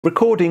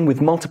Recording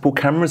with multiple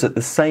cameras at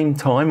the same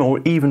time,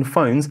 or even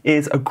phones,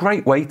 is a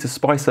great way to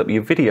spice up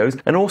your videos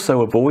and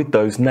also avoid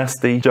those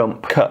nasty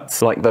jump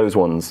cuts like those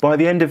ones. By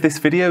the end of this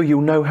video,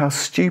 you'll know how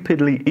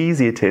stupidly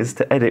easy it is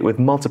to edit with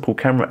multiple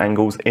camera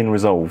angles in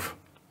Resolve.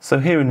 So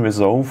here in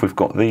Resolve, we've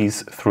got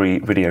these three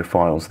video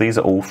files. These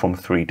are all from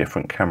three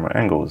different camera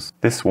angles.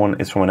 This one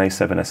is from an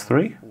A7S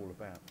III.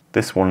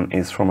 This one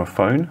is from a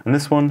phone, and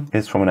this one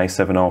is from an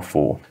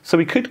A7R4. So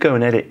we could go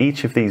and edit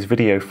each of these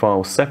video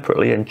files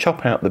separately and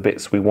chop out the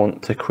bits we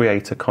want to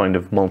create a kind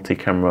of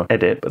multi-camera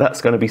edit, but that's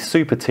going to be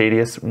super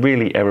tedious,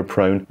 really error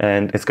prone,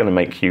 and it's going to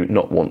make you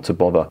not want to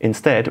bother.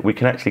 Instead, we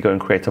can actually go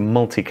and create a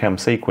multicam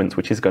sequence,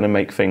 which is going to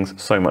make things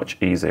so much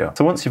easier.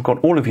 So once you've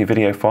got all of your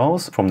video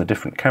files from the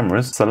different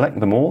cameras, select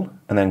them all,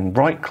 and then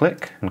right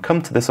click and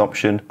come to this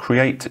option,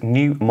 create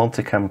new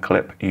multicam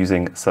clip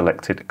using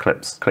selected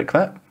clips. Click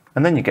that.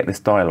 And then you get this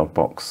dialog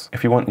box.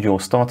 If you want your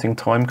starting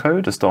time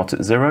code to start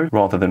at 0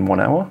 rather than 1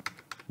 hour,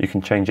 you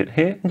can change it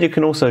here. And you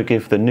can also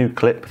give the new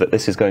clip that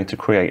this is going to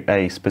create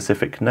a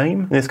specific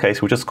name. In this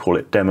case, we'll just call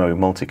it Demo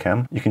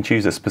Multicam. You can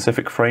choose a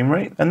specific frame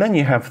rate, and then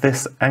you have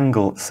this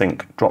angle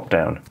sync drop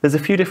down. There's a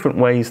few different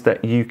ways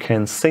that you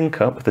can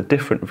sync up the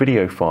different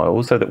video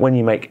files so that when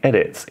you make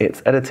edits,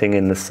 it's editing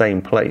in the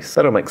same place.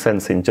 That'll make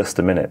sense in just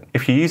a minute.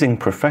 If you're using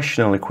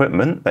professional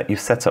equipment that you've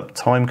set up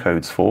time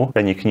codes for,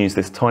 then you can use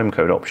this time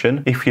code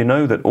option. If you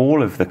know that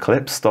all of the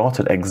clips start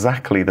at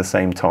exactly the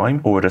same time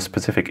or at a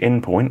specific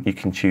in point, you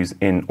can choose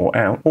in or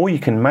out, or you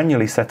can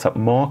manually set up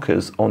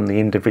markers on the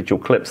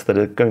individual clips that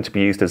are going to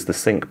be used as the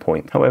sync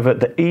point. However,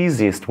 the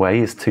easiest way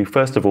is to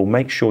first of all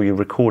make sure you're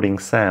recording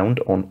sound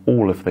on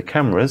all of the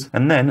cameras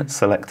and then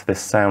select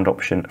this sound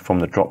option from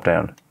the drop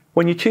down.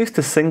 When you choose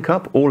to sync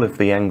up all of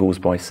the angles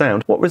by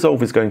sound, what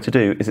Resolve is going to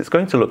do is it's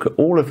going to look at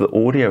all of the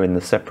audio in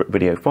the separate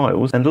video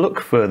files and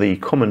look for the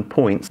common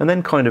points and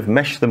then kind of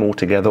mesh them all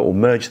together or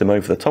merge them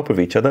over the top of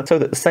each other so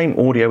that the same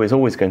audio is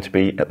always going to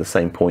be at the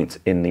same point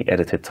in the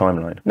edited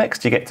timeline.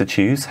 Next, you get to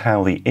choose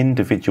how the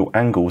individual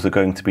angles are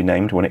going to be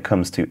named when it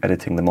comes to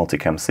editing the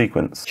multicam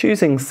sequence.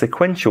 Choosing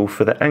sequential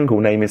for the angle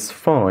name is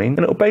fine, and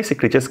it'll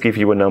basically just give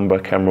you a number,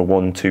 camera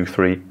 1, 2,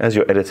 3, as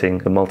you're editing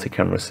the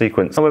multi-camera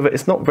sequence. However,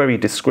 it's not very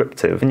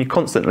descriptive, and you're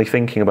constantly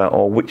thinking about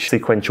which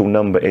sequential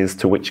number is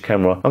to which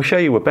camera. I'll show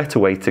you a better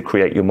way to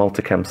create your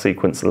multicam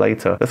sequence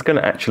later that's going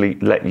to actually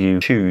let you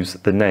choose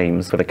the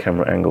names for the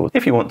camera angles.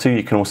 If you want to,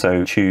 you can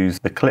also choose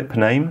the clip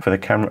name for the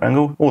camera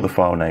angle or the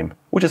file name.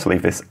 We'll just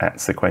leave this at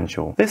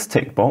sequential. This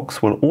tick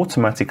box will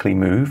automatically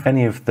move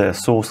any of the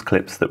source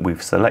clips that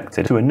we've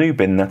selected to a new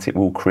bin that it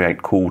will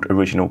create called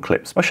original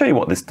clips. I'll show you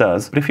what this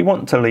does, but if you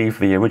want to leave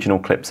the original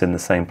clips in the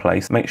same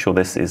place, make sure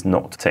this is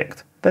not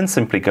ticked. Then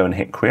simply go and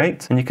hit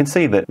create, and you can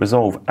see that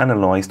Resolve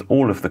analysed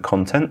all of the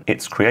content.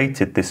 It's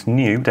created this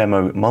new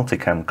demo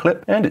multicam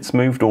clip, and it's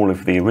moved all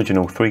of the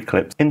original 3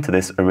 clips into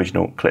this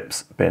original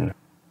clips bin.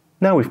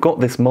 Now we've got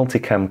this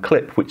multicam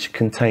clip which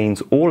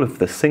contains all of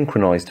the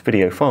synchronized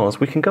video files,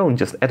 we can go and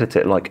just edit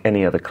it like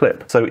any other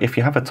clip. So if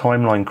you have a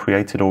timeline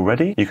created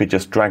already, you could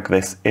just drag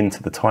this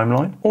into the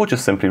timeline, or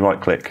just simply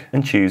right click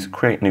and choose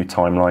create new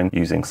timeline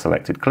using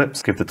selected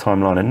clips, give the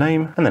timeline a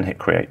name and then hit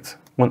create.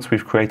 Once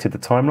we've created the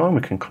timeline, we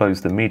can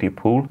close the media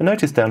pool. And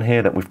notice down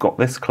here that we've got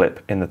this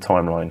clip in the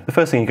timeline. The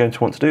first thing you're going to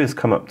want to do is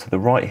come up to the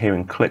right here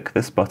and click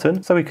this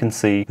button so we can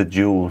see the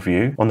dual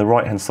view. On the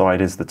right hand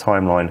side is the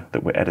timeline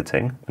that we're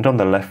editing, and on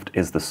the left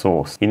is the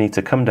source. You need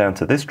to come down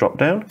to this drop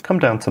down, come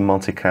down to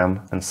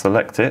multicam and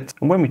select it.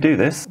 And when we do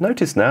this,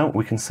 notice now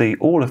we can see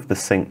all of the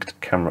synced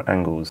camera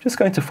angles. Just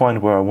going to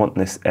find where I want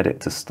this edit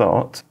to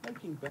start,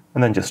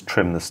 and then just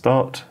trim the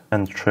start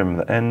and trim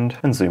the end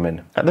and zoom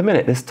in. At the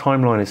minute, this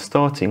timeline is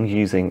starting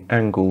using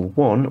angle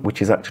 1,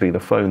 which is actually the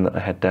phone that I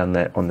had down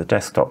there on the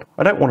desktop.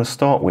 I don't want to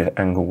start with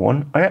angle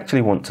 1. I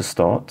actually want to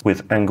start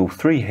with angle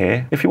 3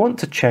 here. If you want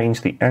to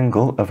change the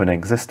angle of an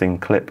existing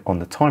clip on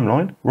the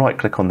timeline, right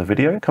click on the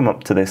video, come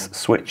up to this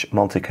switch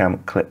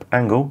multicam clip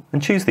angle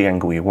and choose the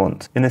angle you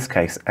want. In this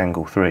case,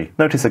 angle 3.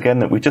 Notice again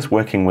that we're just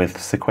working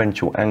with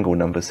sequential angle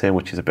numbers here,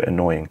 which is a bit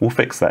annoying. We'll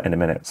fix that in a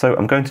minute. So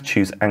I'm going to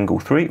choose angle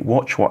 3.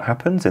 Watch what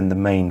happens in the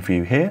main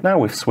view here. Now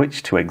we've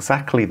switched to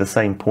exactly the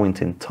same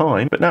point in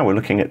time, but now we're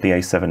looking at the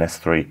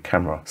A7S III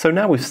camera. So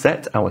now we've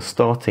set our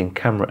starting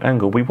camera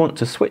angle, we want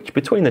to switch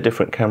between the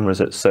different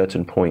cameras at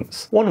certain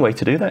points. One way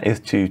to do that is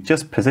to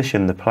just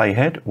position the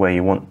playhead where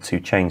you want to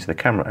change the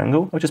camera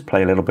angle. I'll just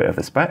play a little bit of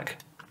this back.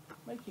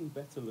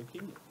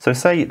 So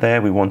say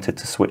there we wanted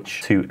to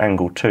switch to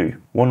angle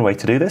 2. One way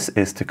to do this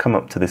is to come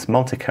up to this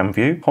multicam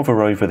view,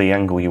 hover over the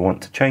angle you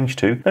want to change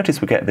to.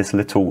 Notice we get this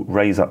little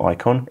razor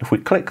icon. If we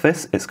click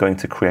this, it's going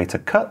to create a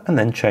cut and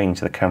then change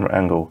the camera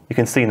angle. You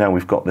can see now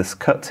we've got this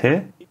cut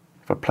here.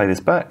 If I play this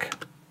back,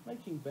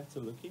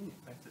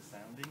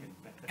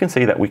 can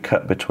see that we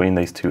cut between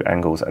these two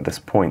angles at this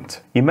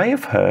point. You may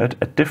have heard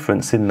a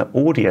difference in the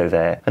audio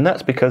there, and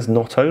that's because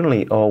not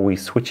only are we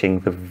switching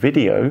the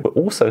video, we're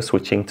also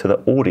switching to the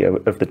audio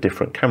of the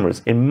different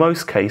cameras. In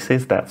most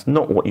cases, that's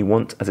not what you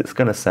want, as it's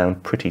going to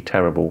sound pretty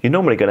terrible. You're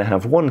normally going to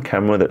have one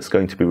camera that's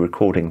going to be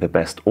recording the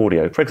best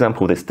audio. For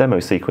example, this demo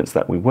sequence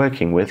that we're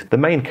working with, the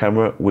main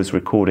camera was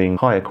recording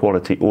higher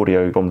quality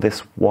audio from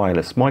this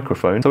wireless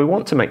microphone. So we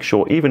want to make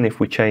sure, even if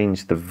we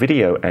change the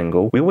video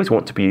angle, we always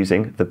want to be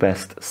using the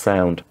best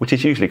sound, which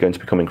is usually going to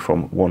be coming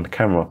from one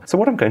camera. So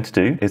what I'm going to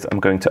do is I'm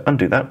going to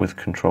undo that with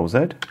Control Z,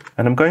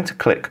 and I'm going to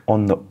click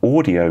on the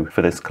audio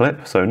for this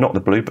clip. So not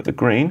the blue, but the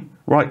green.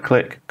 Right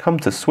click, come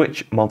to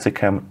switch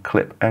multicam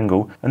clip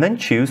angle, and then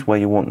choose where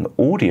you want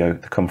the audio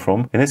to come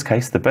from. In this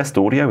case, the best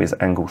audio is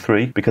angle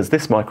 3, because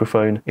this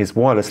microphone is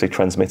wirelessly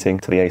transmitting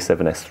to the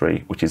A7S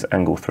III, which is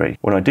angle 3.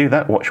 When I do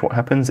that, watch what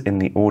happens in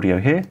the audio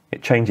here.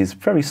 It changes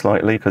very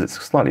slightly because it's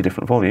a slightly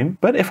different volume.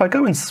 But if I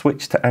go and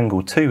switch to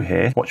angle 2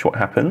 here, watch what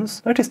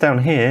happens. Notice down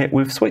here,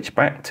 we've switched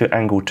back to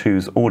angle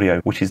 2's audio,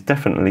 which is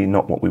definitely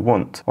not what we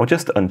want. I'll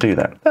just undo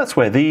that. That's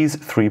where these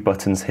 3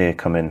 buttons here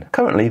come in.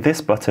 Currently,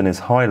 this button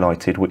is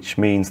highlighted, which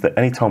means that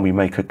anytime we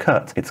make a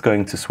cut, it's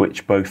going to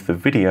switch both the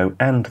video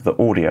and the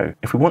audio.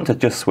 If we want to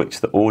just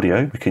switch the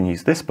audio, we can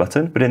use this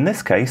button, but in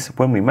this case,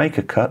 when we make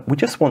a cut, we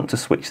just want to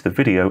switch the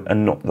video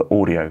and not the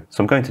audio.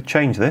 So I'm going to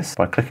change this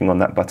by clicking on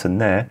that button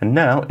there, and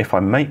now if I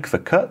make the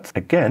cut,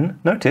 again,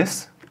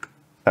 notice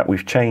that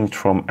we've changed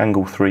from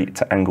angle 3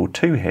 to angle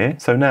 2 here.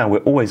 So now we're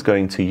always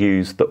going to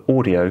use the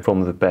audio from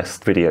the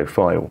best video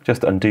file.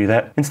 Just undo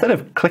that. Instead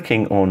of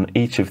clicking on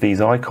each of these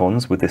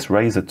icons with this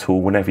razor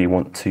tool whenever you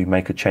want to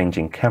make a change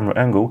in camera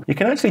angle, you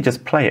can actually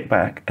just play it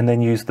back and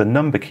then use the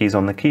number keys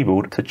on the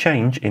keyboard to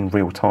change in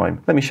real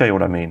time. Let me show you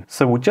what I mean.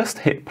 So we'll just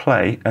hit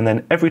play, and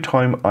then every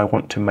time I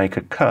want to make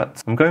a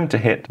cut, I'm going to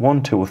hit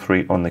 1, 2 or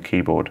 3 on the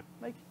keyboard.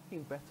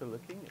 Making better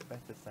looking,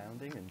 better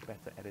sounding and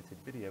better edited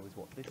video is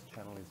what this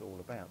channel is all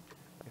about.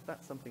 If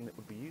that's something that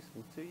would be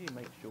useful to you,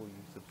 make sure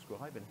you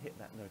subscribe and hit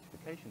that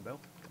notification bell,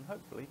 and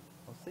hopefully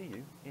I'll see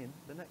you in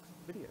the next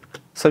video.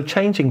 So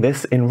changing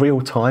this in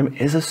real time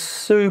is a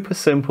super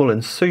simple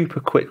and super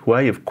quick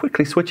way of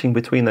quickly switching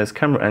between those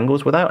camera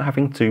angles without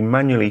having to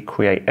manually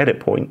create edit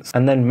points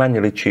and then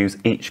manually choose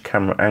each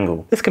camera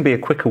angle. This can be a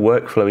quicker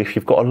workflow if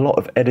you've got a lot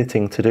of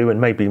editing to do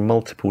and maybe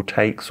multiple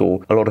takes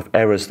or a lot of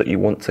errors that you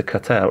want to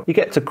cut out. You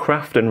get to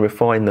craft and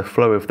refine the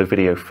flow of the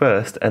video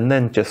first and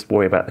then just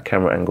worry about the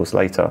camera angles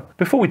later.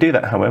 Before we do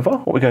that, however,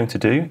 what we're going to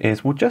do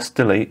is we'll just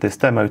delete this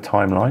demo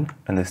timeline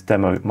and this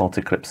demo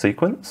multi-clip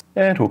sequence,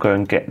 and we'll go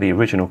and get the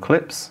original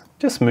clips.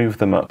 Just move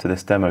them up to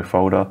this demo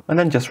folder and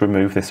then just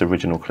remove this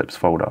original clips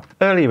folder.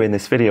 Earlier in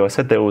this video I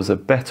said there was a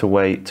better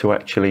way to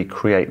actually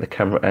create the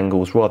camera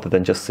angles rather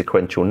than just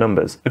sequential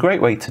numbers. A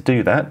great way to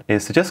do that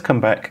is to just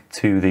come back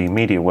to the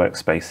media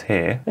workspace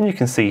here, and you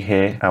can see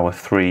here our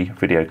 3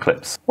 video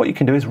clips. What you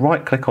can do is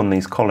right click on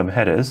these column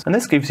headers, and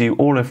this gives you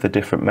all of the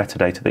different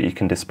metadata that you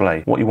can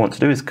display. What you want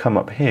to do is come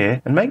up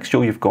here and make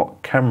sure you've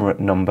got camera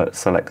number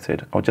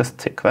selected. I'll just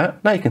tick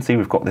that. Now you can see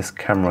we've got this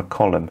camera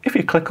column. If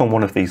you click on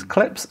one of these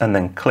clips and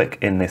then click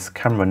in this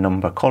camera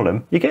number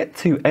column, you get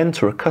to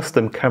enter a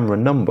custom camera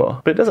number,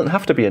 but it doesn't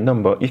have to be a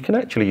number. You can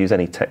actually use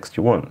any text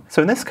you want.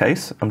 So in this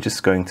case, I'm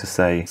just going to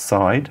say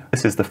side.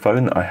 This is the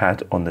phone that I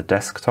had on the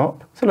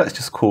desktop. So let's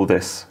just call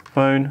this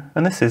phone,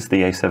 and this is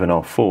the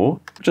A7R4.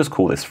 We'll just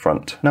call this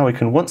front. Now we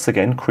can once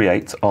again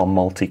create our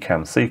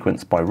multicam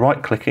sequence by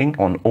right-clicking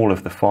on all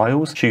of the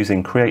files,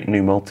 choosing create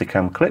new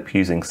multicam clip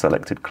using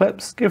selected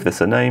clips, give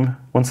this a name.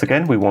 Once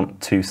again, we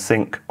want to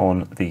sync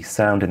on the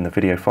sound in the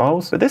video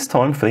files, but this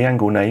time for the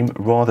angle name,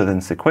 rather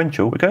than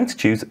sequential, we're going to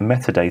choose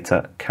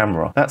metadata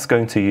camera. That's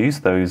going to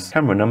use those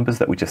camera numbers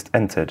that we just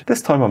entered.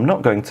 This time I'm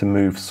not going to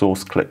move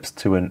source clips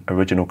to an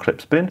original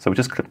clips bin, so we'll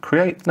just click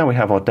create. Now we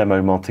have our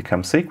demo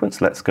multicam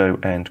sequence. Let's go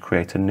and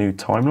create a new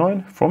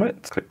timeline from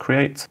it. Click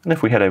create, and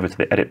if we head over to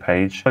the edit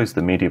page, close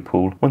the media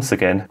pool, once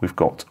again we've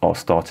got our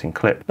starting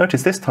clip.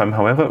 Notice this time,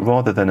 however,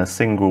 rather than a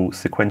single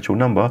sequential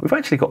number, we've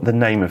actually got the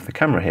name of the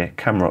camera here,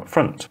 camera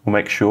front. We'll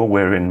make sure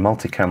we're in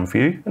multicam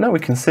view, and now we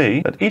can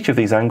see that each of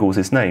these angles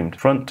is named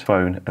front,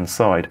 phone and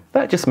side.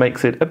 That just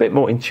makes it a bit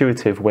more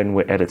intuitive when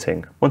we're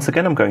editing. Once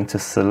again, I'm going to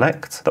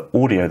select the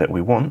audio that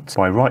we want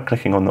by right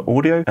clicking on the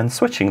audio and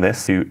switching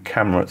this to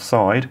camera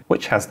side,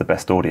 which has the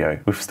best audio.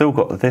 We've still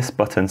got this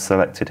button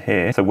selected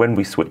here, so when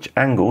we switch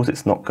angles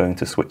it's not going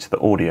to switch the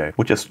audio.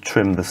 We'll just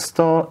trim the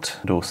start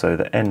and also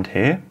the end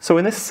here. So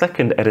in this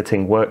second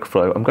editing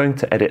workflow, I'm going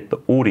to edit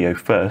the audio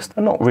first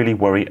and not really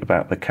worry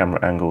about the camera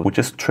angle. We'll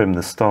just trim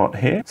the start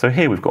here. So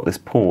here we've got this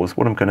pause.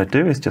 What I'm going to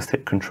do is just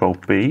hit Control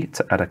B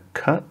to add a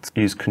cut,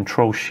 use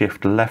Control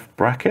Shift left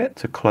bracket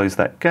to close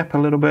that gap a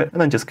little bit,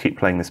 and then just keep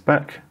playing this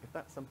back. If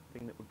that's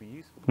something that would be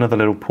useful. Another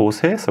little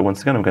pause here. So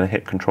once again, I'm going to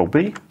hit Control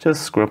B,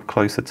 just scrub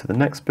closer to the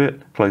next bit,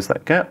 close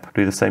that gap,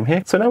 do the same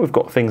here. So now we've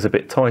got things a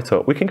bit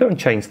tighter. We can go and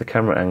change the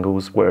camera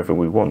angles wherever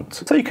we want.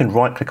 So you can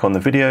right click on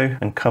the video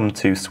and come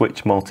to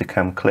switch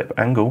multicam clip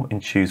angle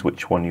and choose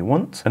which one you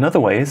want. Another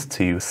way is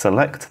to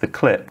select the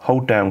clip,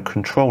 hold down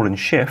Control and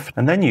Shift,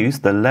 and then use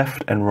the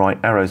left and right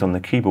arrows on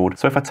the keyboard.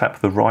 So if I tap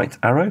the right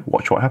arrow,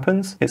 watch what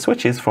happens. It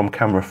switches from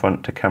camera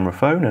front to camera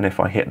phone, and if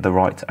I hit the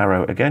right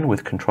arrow again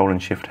with Control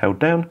and Shift held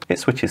down, it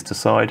switches to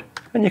side,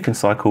 and you can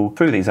cycle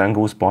through these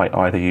angles by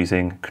either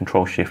using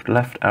Control Shift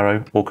left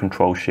arrow or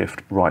Control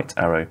Shift right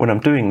arrow. When I'm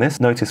doing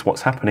this, notice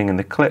what's happening in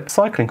the clip,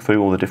 cycling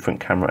through all the different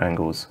camera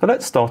angles. So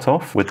let's start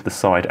off with the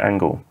side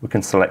angle. We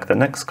can select the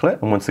next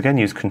clip and once again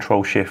use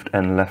Control Shift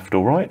and left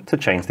or right to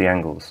change the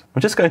angles.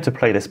 I'm just going to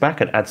play this back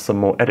and add some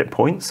more edit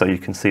points so you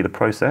can see the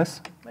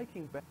process.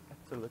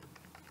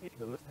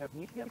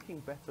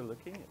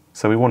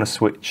 So we want to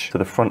switch to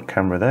the front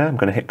camera there. I'm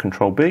going to hit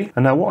Control B,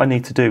 and now what I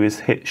need to do is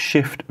hit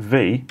Shift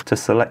V to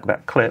select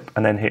that clip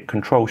and then hit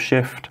Control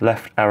Shift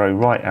left arrow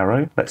right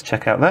arrow. Let's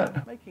check out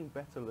that.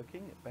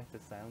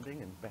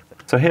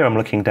 So here I'm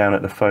looking down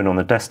at the phone on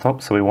the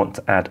desktop, so we want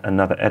to add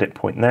another edit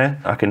point there.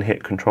 I can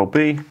hit Control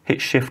B,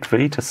 hit Shift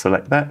V to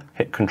select that,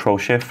 hit Control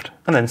Shift,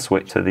 and then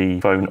switch to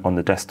the phone on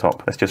the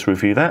desktop. Let's just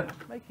review that.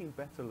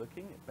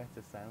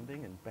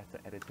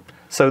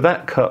 So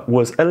that cut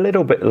was a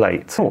little bit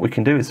late. So what we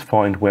can do is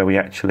find where we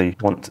actually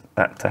want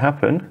that to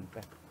happen.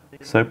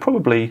 So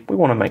probably we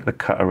want to make the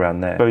cut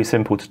around there. Very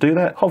simple to do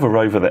that. Hover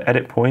over the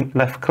edit point,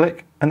 left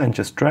click, and then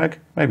just drag,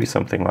 maybe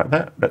something like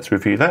that. Let's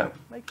review that.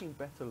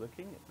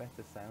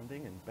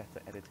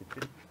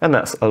 And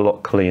that's a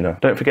lot cleaner.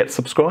 Don't forget to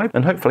subscribe,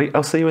 and hopefully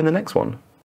I'll see you in the next one.